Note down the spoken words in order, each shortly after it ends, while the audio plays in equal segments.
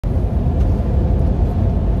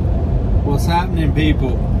What's happening,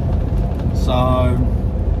 people? So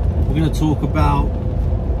we're going to talk about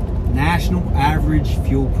national average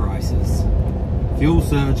fuel prices, fuel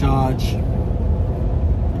surcharge,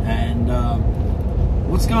 and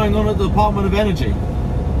what's going on at the Department of Energy.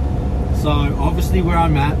 So obviously where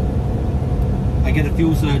I'm at, I get a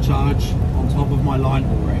fuel surcharge on top of my line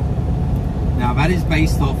haul rate. Now that is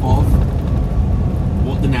based off of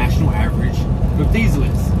what the national average of diesel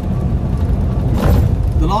is.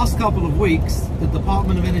 The last couple of weeks, the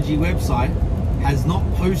Department of Energy website has not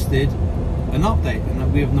posted an update, and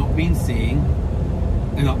that we have not been seeing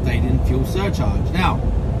an update in fuel surcharge. Now,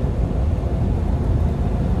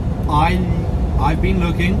 I've been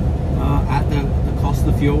looking at the cost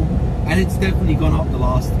of fuel, and it's definitely gone up the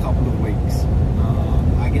last couple of weeks.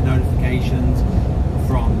 I get notifications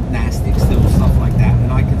from NASTIC, still stuff like that,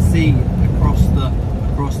 and I can see across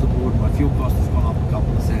the board my fuel cost has gone up a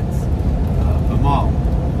couple of cents per mile.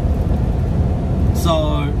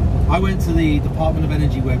 So I went to the Department of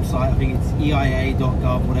Energy website, I think it's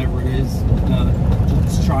eia.gov, whatever it is,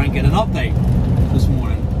 to try and get an update this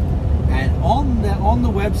morning. And on the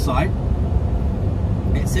website,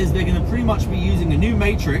 it says they're going to pretty much be using a new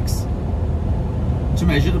matrix to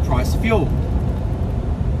measure the price of fuel.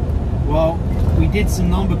 Well, we did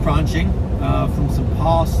some number crunching from some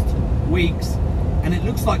past weeks, and it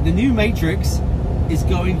looks like the new matrix is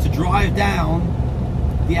going to drive down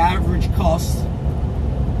the average cost,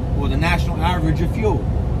 or the national average of fuel.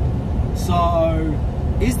 So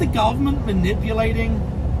is the government manipulating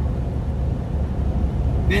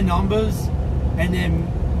their numbers and their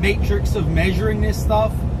matrix of measuring this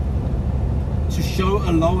stuff to show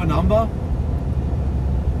a lower number?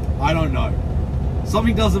 I don't know.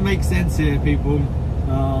 Something doesn't make sense here, people.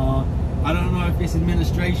 I don't know if this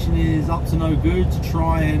administration is up to no good to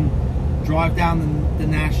try and drive down the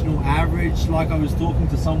national average. Like, I was talking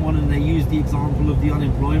to someone and they used the example of the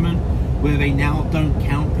unemployment, where they now don't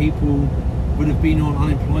count people that have been on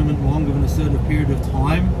unemployment longer than a certain period of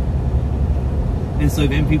time, and so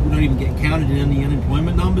then people don't even get counted in the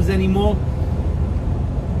unemployment numbers anymore.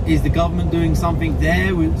 Is the government doing something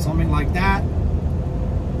there with something like that?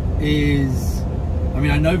 I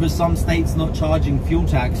mean, I know there's some states not charging fuel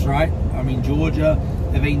tax, right? I mean, Georgia,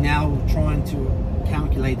 are they now trying to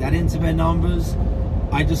calculate that into their numbers?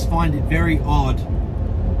 I just find it very odd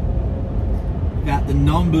that the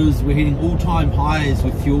numbers, we're hitting all-time highs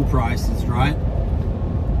with fuel prices, right?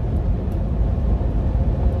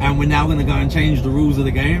 And we're now going to go and change the rules of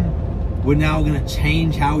the game. We're now going to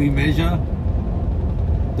change how we measure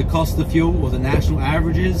the cost of fuel, or the national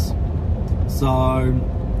averages. So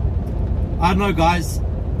I don't know, guys.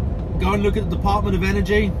 Go and look at the Department of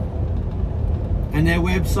Energy and their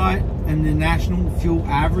website and the national fuel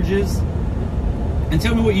averages, and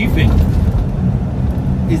tell me what you think.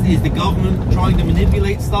 Is the government trying to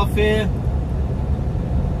manipulate stuff here?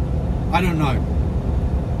 I don't know.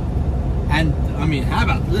 And I mean,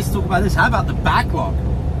 let's talk about this. How about the backlog?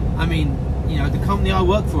 I mean, you know, the company I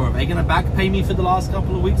work for, are they going to back pay me for the last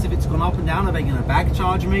couple of weeks if it's gone up and down? Are they going to back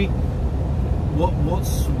charge me?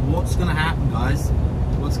 What's going to happen, guys?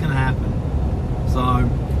 What's going to happen? So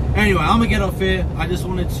anyway, I'm gonna get off here. I just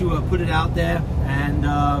wanted to put it out there and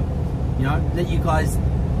you know, let you guys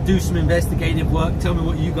do some investigative work. Tell me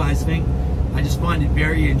what you guys think. I just find it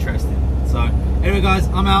very interesting. So anyway, guys,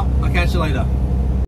 I'm out. I'll catch you later.